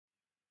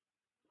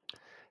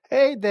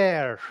Hey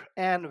there,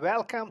 and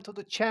welcome to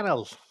the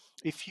channel.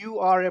 If you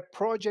are a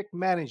project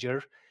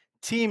manager,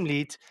 team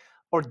lead,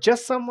 or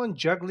just someone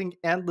juggling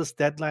endless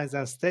deadlines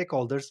and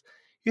stakeholders,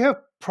 you have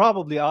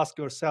probably asked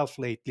yourself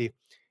lately,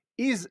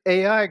 is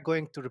AI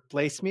going to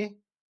replace me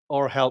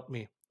or help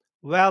me?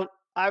 Well,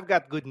 I've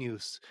got good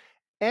news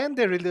and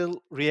a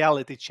little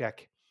reality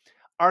check.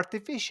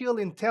 Artificial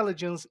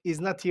intelligence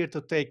is not here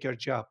to take your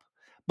job,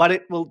 but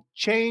it will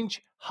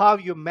change how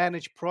you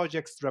manage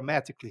projects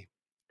dramatically.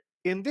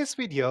 In this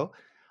video,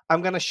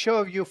 I'm going to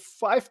show you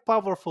 5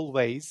 powerful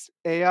ways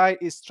AI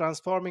is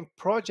transforming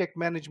project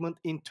management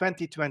in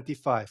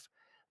 2025.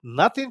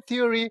 Not in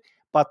theory,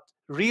 but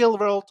real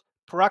world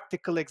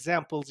practical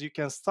examples you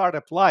can start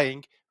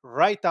applying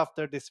right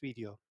after this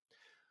video.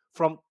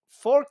 From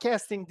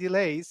forecasting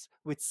delays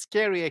with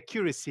scary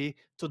accuracy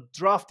to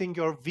drafting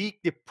your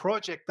weekly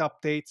project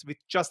updates with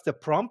just a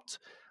prompt,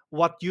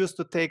 what used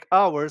to take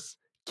hours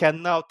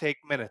can now take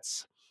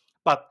minutes.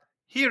 But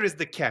here is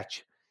the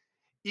catch: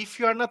 if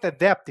you are not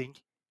adapting,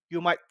 you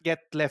might get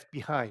left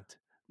behind,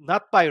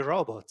 not by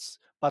robots,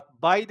 but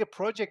by the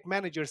project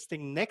manager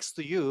sitting next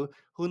to you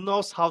who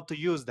knows how to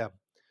use them.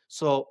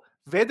 So,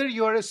 whether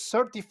you are a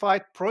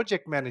certified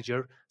project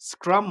manager,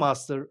 scrum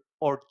master,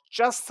 or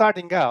just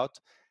starting out,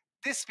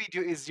 this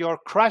video is your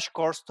crash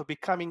course to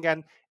becoming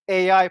an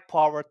AI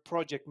powered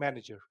project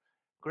manager.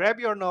 Grab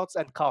your notes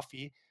and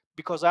coffee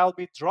because I'll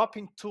be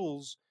dropping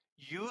tools,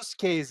 use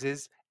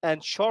cases,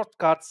 and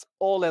shortcuts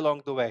all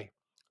along the way.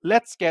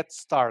 Let's get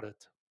started.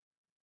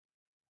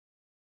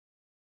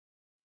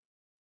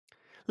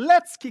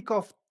 Let's kick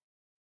off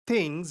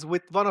things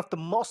with one of the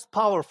most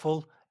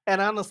powerful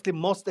and honestly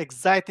most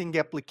exciting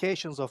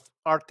applications of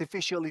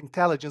artificial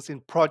intelligence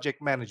in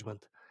project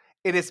management.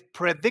 It is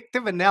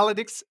predictive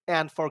analytics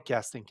and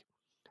forecasting.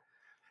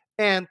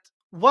 And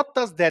what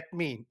does that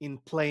mean in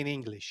plain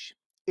English?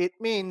 It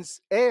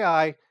means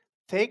AI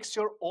takes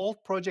your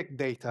old project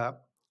data,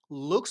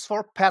 looks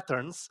for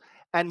patterns,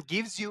 and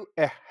gives you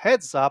a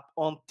heads up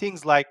on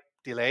things like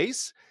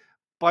delays,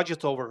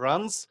 budget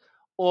overruns,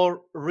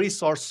 or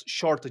resource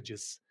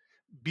shortages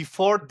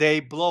before they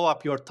blow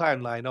up your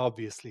timeline,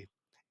 obviously.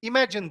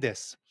 Imagine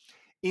this: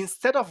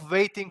 instead of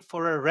waiting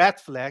for a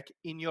red flag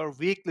in your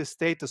weekly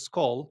status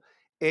call,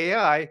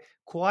 AI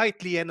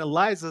quietly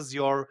analyzes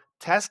your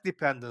task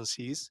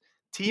dependencies,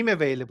 team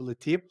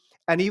availability,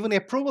 and even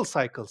approval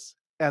cycles,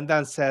 and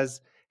then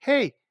says,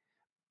 hey,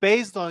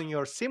 based on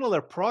your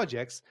similar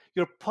projects,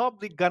 you're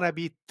probably gonna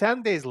be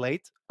 10 days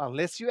late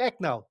unless you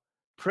act now.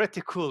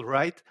 Pretty cool,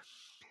 right?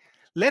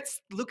 Let's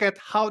look at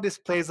how this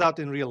plays out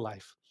in real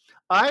life.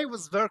 I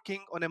was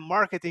working on a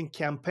marketing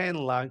campaign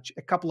launch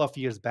a couple of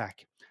years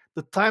back.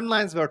 The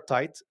timelines were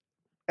tight,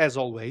 as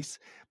always,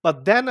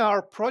 but then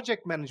our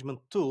project management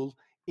tool,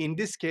 in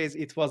this case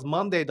it was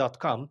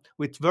Monday.com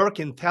with work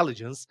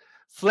intelligence,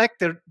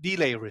 flagged the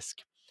delay risk.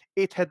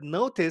 It had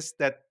noticed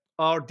that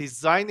our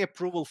design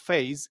approval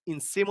phase in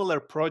similar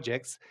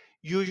projects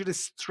usually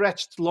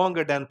stretched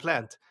longer than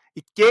planned.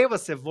 It gave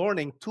us a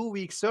warning 2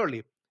 weeks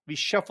early. We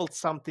shuffled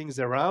some things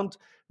around,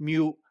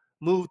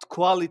 moved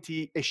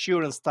quality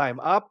assurance time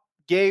up,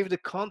 gave the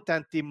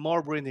content team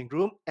more breathing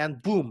room,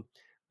 and boom,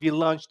 we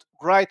launched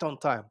right on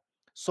time.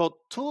 So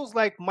tools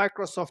like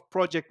Microsoft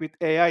Project with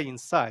AI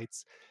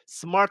Insights,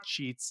 Smart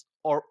Sheets,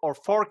 or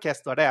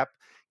Forecast.app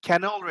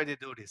can already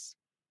do this.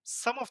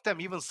 Some of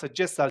them even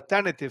suggest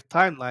alternative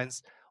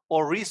timelines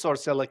or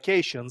resource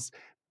allocations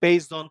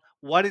based on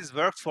what has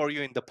worked for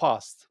you in the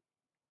past.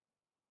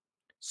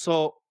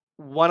 So,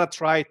 want to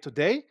try it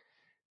today?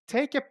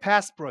 Take a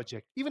past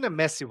project, even a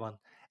messy one,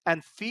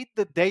 and feed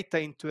the data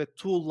into a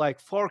tool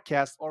like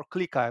Forecast or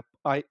ClickUp,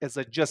 as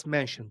I just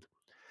mentioned.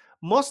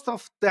 Most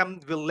of them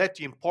will let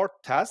you import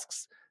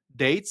tasks,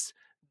 dates,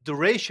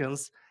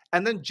 durations,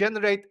 and then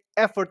generate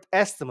effort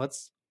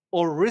estimates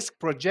or risk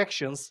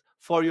projections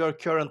for your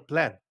current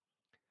plan.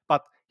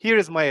 But here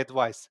is my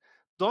advice: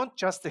 don't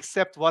just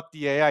accept what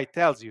the AI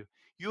tells you,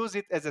 use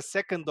it as a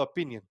second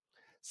opinion,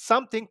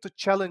 something to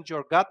challenge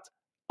your gut,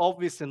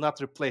 obviously not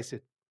replace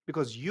it,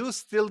 because you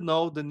still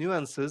know the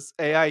nuances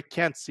AI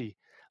can't see,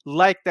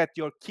 like that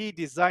your key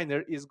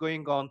designer is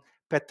going on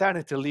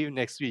paternity leave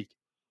next week.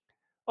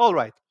 All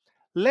right,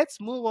 let's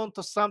move on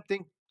to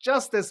something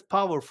just as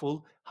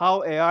powerful: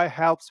 how AI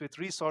helps with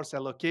resource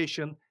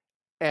allocation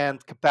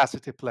and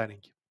capacity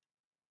planning.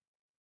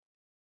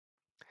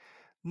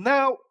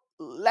 Now,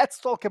 let's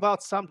talk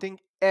about something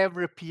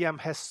every PM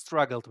has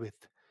struggled with.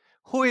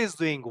 Who is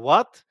doing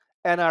what,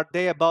 and are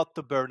they about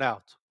to burn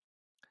out?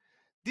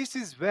 This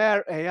is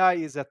where AI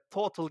is a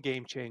total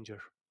game changer.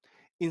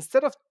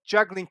 Instead of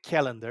juggling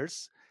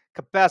calendars,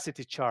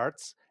 capacity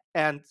charts,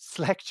 and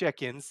Slack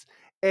check ins,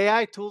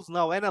 AI tools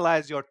now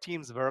analyze your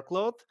team's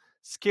workload,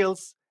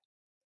 skills,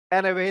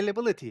 and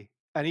availability,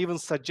 and even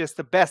suggest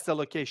the best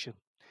allocation.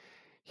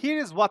 Here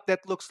is what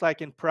that looks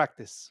like in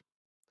practice.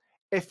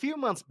 A few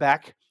months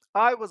back,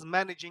 I was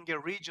managing a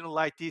regional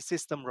IT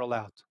system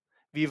rollout.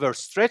 We were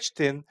stretched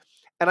thin,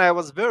 and I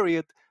was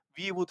worried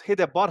we would hit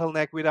a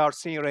bottleneck with our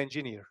senior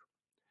engineer.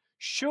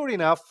 Sure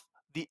enough,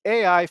 the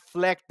AI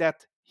flagged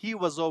that he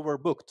was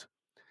overbooked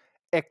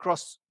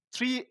across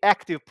three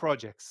active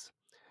projects.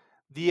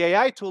 The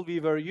AI tool we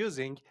were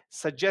using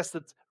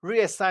suggested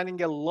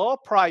reassigning a low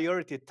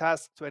priority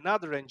task to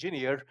another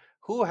engineer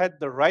who had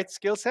the right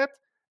skill set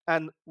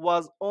and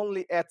was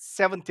only at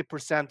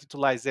 70%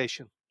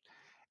 utilization.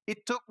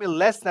 It took me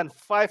less than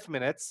 5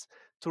 minutes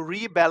to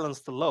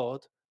rebalance the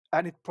load,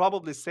 and it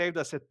probably saved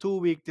us a 2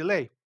 week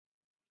delay.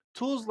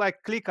 Tools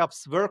like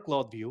ClickUp's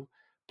Workload View,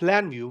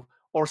 Plan View,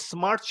 or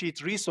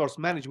Smartsheet Resource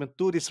Management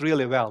do this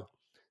really well.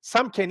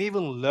 Some can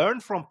even learn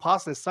from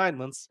past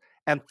assignments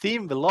and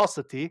theme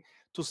velocity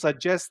to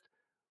suggest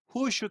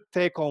who should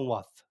take on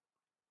what.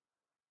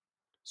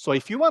 So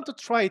if you want to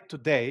try it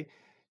today,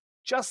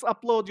 just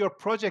upload your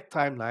project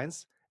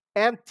timelines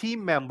and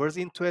team members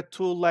into a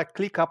tool like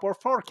ClickUp or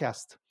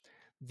Forecast.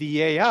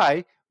 The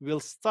AI will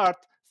start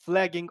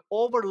flagging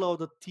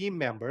overloaded team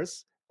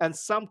members and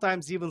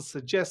sometimes even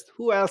suggest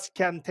who else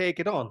can take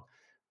it on.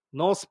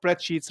 No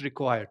spreadsheets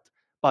required.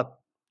 But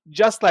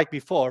just like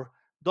before,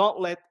 don't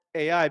let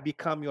AI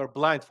become your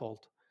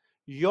blindfold.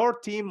 Your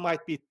team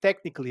might be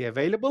technically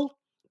available,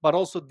 but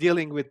also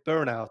dealing with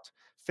burnout,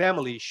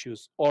 family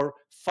issues, or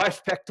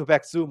five back to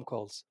back Zoom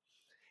calls.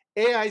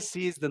 AI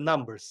sees the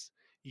numbers.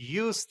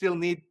 You still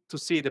need to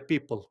see the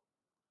people.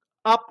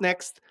 Up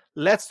next,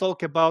 let's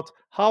talk about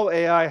how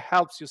AI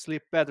helps you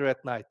sleep better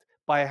at night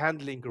by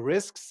handling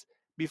risks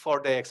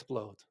before they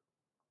explode.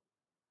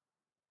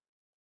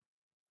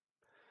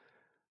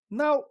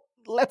 Now,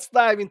 let's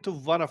dive into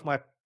one of my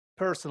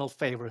personal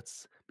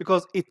favorites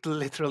because it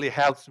literally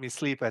helps me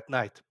sleep at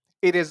night.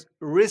 It is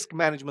risk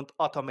management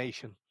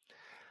automation.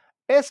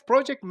 As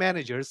project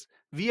managers,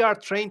 we are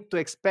trained to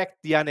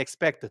expect the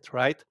unexpected,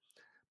 right?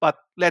 But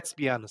let's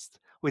be honest,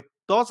 with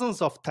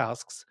dozens of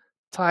tasks,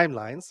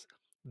 timelines,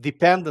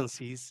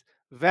 dependencies,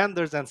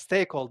 vendors, and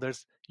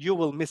stakeholders, you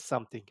will miss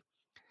something.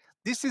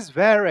 This is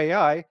where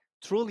AI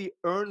truly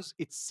earns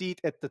its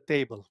seat at the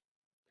table.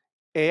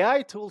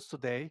 AI tools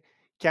today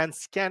can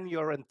scan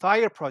your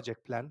entire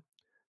project plan,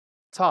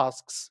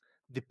 tasks,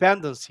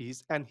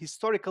 dependencies, and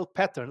historical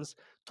patterns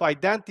to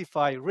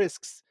identify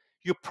risks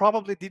you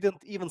probably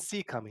didn't even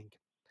see coming.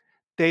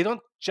 They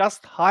don't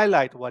just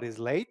highlight what is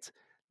late,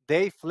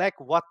 they flag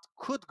what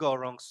could go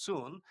wrong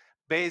soon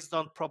based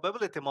on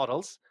probability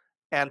models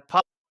and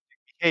past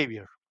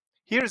behavior.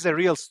 Here's a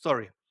real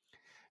story.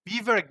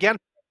 We were again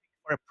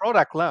for a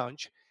product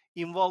launch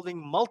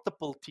involving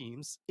multiple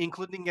teams,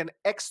 including an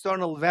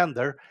external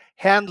vendor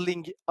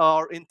handling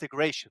our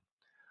integration.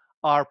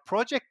 Our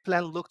project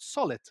plan looked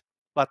solid,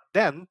 but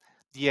then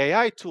the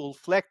AI tool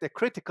flagged a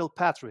critical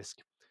path risk.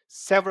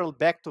 Several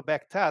back to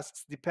back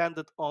tasks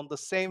depended on the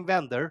same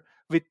vendor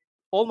with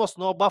almost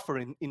no buffer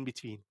in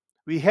between.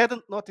 We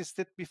hadn't noticed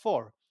it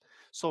before.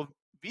 So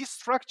we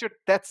structured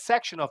that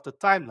section of the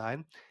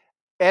timeline,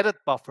 added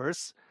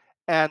buffers,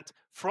 and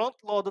front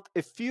loaded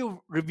a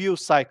few review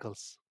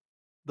cycles.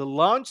 The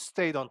launch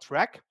stayed on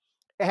track,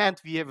 and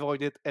we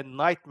avoided a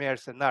nightmare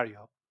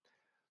scenario.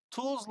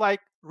 Tools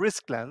like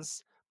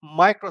RiskLens,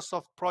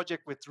 Microsoft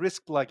Project with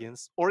Risk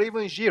plugins, or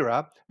even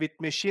Jira with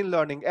machine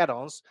learning add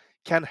ons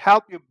can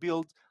help you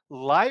build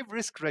live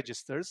risk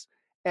registers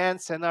and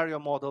scenario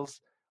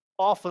models,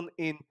 often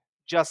in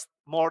just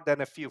more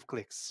than a few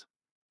clicks.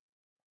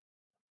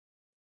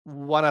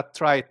 Wanna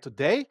try it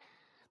today?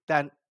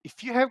 Then,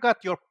 if you have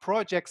got your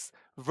project's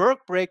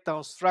work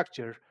breakdown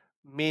structure,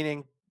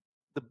 meaning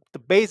the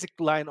basic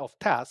line of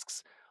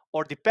tasks,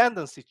 or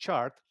dependency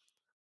chart,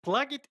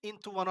 plug it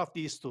into one of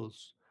these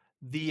tools.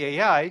 The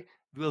AI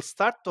will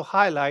start to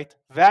highlight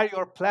where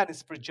your plan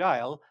is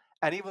fragile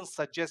and even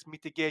suggest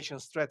mitigation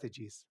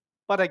strategies.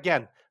 But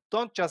again,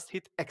 don't just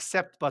hit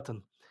accept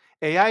button.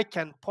 AI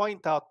can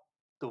point out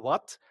the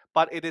what,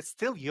 but it is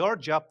still your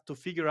job to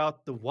figure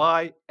out the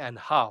why and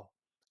how.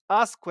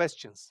 Ask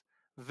questions,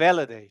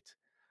 validate,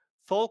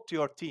 talk to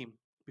your team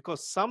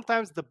because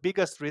sometimes the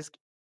biggest risk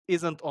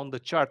isn't on the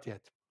chart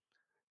yet.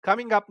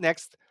 Coming up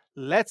next,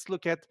 let's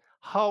look at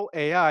how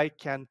AI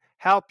can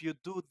help you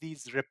do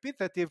these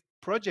repetitive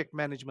project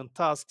management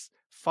tasks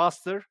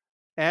faster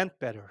and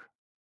better.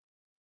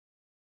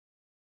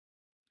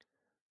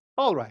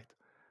 All right,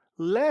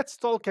 let's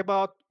talk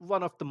about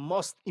one of the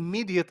most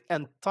immediate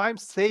and time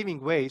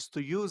saving ways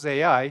to use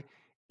AI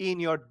in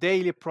your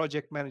daily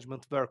project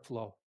management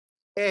workflow: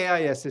 AI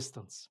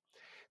assistants.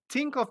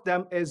 Think of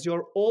them as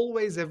your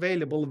always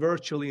available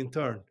virtual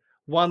intern,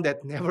 one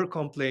that never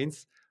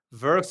complains,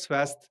 works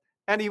fast,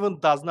 and even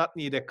does not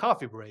need a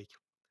coffee break.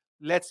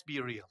 Let's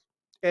be real.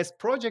 As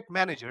project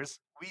managers,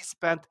 we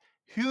spend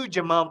huge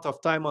amount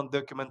of time on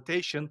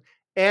documentation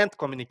and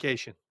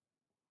communication,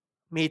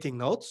 meeting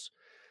notes,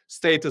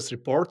 status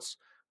reports,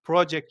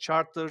 project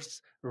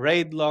charters,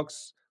 raid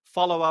logs,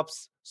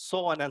 follow-ups,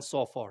 so on and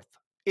so forth.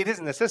 It is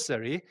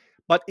necessary,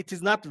 but it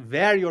is not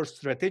where your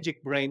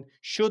strategic brain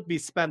should be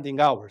spending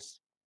hours.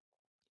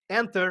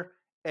 Enter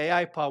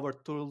AI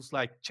powered tools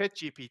like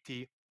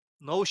ChatGPT,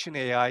 Notion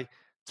AI,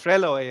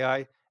 Trello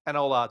AI, and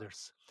all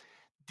others.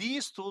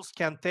 These tools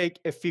can take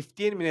a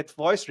 15-minute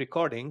voice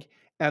recording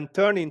and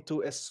turn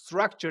into a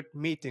structured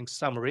meeting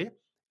summary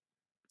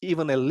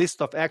even a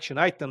list of action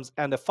items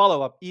and a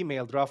follow up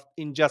email draft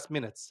in just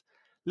minutes.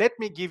 Let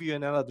me give you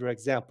another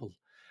example.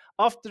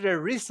 After a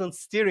recent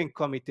steering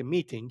committee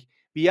meeting,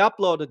 we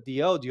uploaded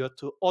the audio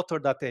to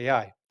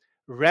Otter.ai,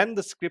 ran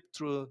the script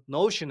through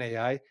Notion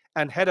AI,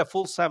 and had a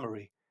full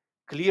summary,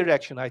 clear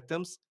action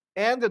items,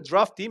 and a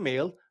draft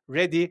email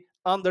ready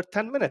under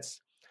 10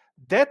 minutes.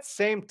 That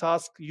same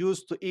task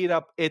used to eat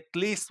up at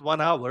least 1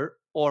 hour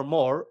or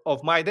more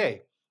of my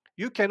day.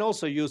 You can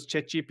also use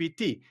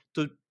ChatGPT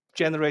to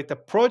generate a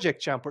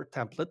project jumper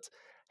template,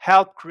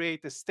 help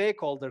create a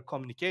stakeholder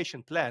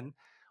communication plan,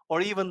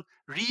 or even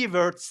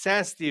revert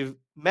sensitive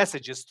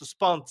messages to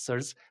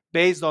sponsors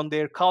based on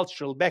their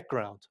cultural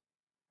background.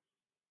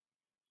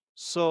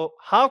 So,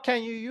 how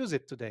can you use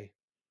it today?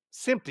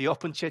 Simply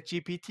open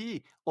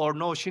ChatGPT or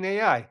Notion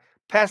AI,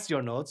 pass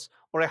your notes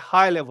or a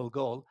high level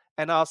goal,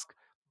 and ask,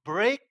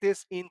 break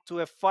this into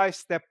a 5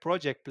 step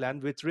project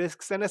plan with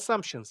risks and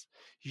assumptions.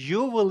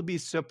 You will be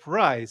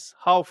surprised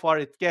how far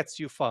it gets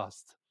you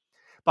fast.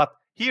 But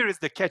here is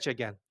the catch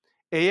again: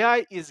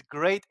 AI is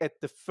great at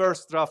the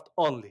first draft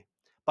only,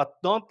 but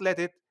don't let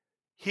it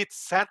hit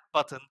send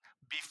button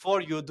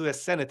before you do a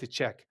sanity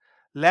check.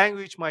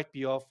 Language might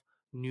be off,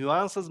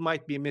 nuances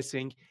might be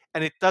missing,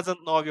 and it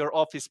doesn't know your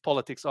office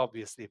politics,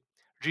 obviously.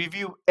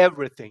 Review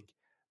everything,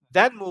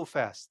 then move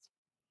fast.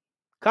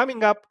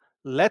 Coming up,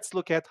 let's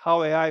look at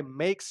how AI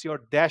makes your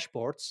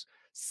dashboards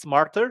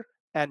smarter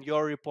and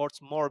your reports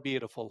more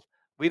beautiful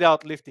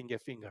without lifting a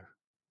finger.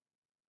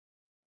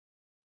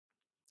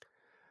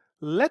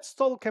 Let's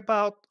talk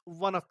about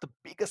one of the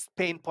biggest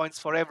pain points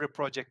for every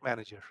project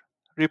manager: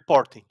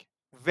 reporting.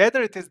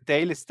 Whether it is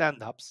daily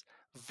stand ups,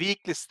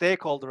 weekly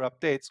stakeholder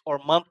updates, or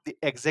monthly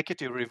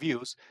executive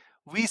reviews,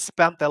 we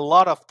spent a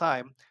lot of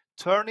time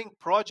turning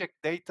project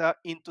data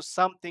into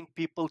something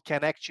people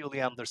can actually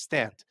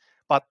understand.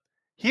 But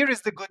here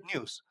is the good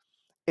news: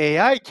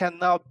 AI can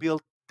now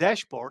build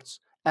dashboards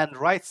and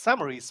write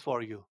summaries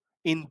for you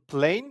in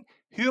plain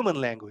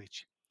human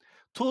language.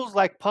 Tools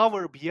like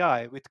Power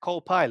BI with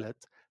Copilot,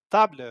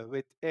 Tableau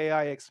with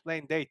AI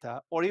Explain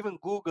Data, or even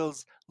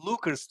Google's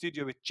Looker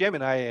Studio with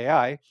Gemini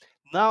AI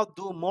now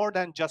do more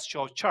than just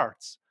show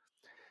charts.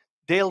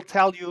 They'll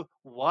tell you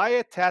why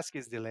a task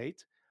is delayed,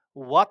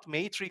 what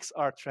metrics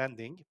are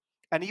trending,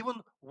 and even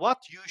what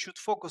you should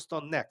focus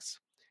on next.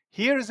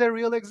 Here's a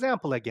real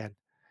example again.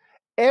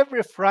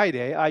 Every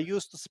Friday, I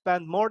used to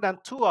spend more than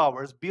 2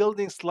 hours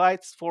building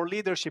slides for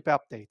leadership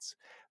updates.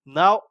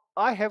 Now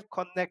I have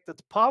connected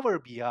Power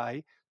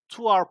BI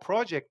to our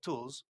project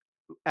tools,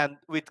 and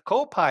with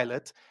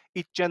Copilot,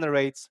 it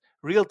generates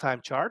real time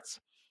charts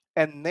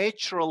and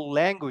natural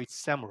language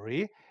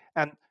summary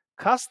and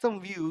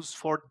custom views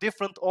for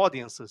different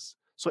audiences.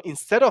 So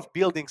instead of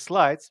building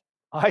slides,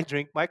 I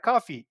drink my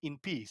coffee in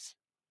peace.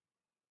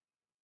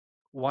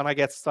 Want to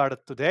get started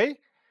today?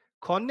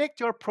 Connect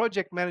your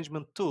project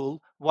management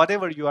tool,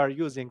 whatever you are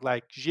using,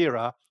 like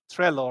Jira,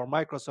 Trello, or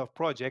Microsoft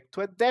Project,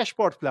 to a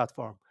dashboard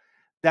platform.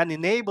 Then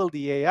enable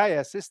the AI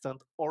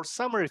assistant or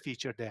summary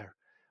feature there.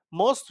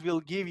 Most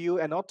will give you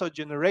an auto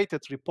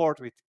generated report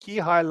with key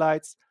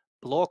highlights,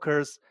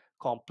 blockers,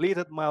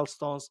 completed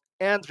milestones,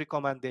 and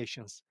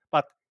recommendations.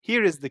 But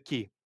here is the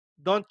key: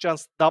 don't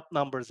just dump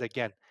numbers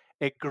again.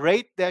 A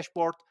great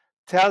dashboard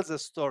tells a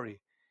story.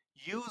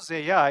 Use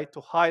AI to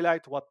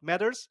highlight what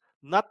matters,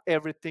 not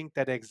everything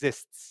that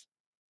exists.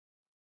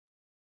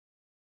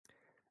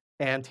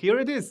 And here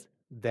it is.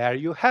 There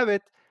you have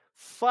it.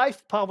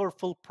 5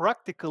 powerful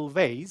practical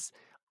ways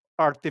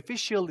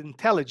artificial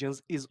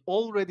intelligence is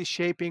already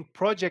shaping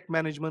project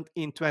management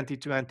in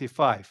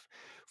 2025.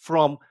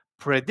 From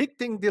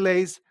predicting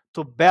delays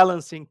to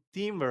balancing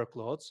team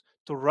workloads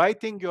to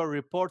writing your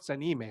reports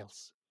and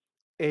emails.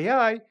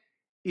 AI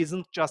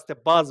isn't just a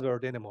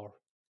buzzword anymore.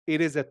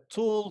 It is a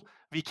tool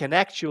we can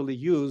actually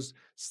use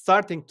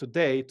starting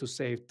today to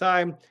save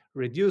time,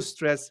 reduce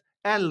stress,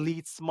 and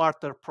lead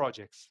smarter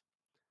projects.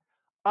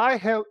 I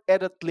have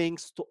added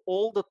links to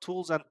all the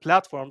tools and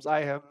platforms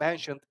I have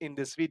mentioned in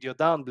this video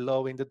down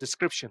below in the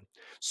description.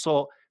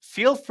 So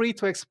feel free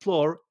to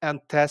explore and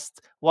test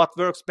what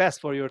works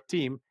best for your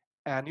team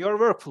and your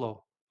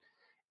workflow.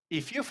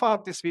 If you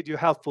found this video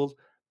helpful,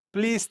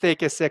 please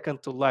take a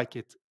second to like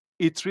it.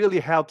 It really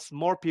helps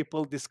more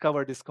people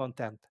discover this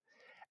content.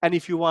 And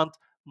if you want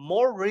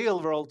more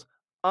real world,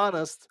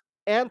 honest,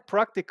 and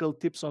practical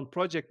tips on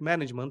project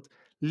management,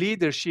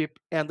 leadership,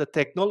 and the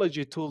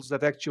technology tools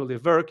that actually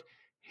work,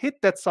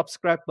 hit that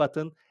subscribe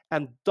button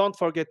and don't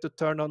forget to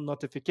turn on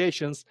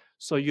notifications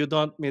so you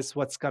don't miss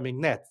what's coming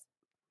next.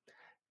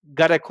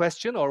 Got a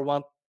question or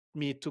want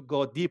me to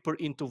go deeper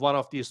into one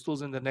of these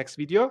tools in the next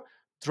video?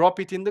 Drop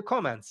it in the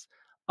comments.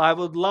 I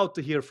would love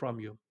to hear from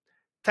you.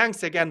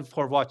 Thanks again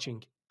for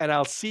watching, and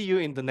I'll see you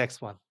in the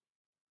next one.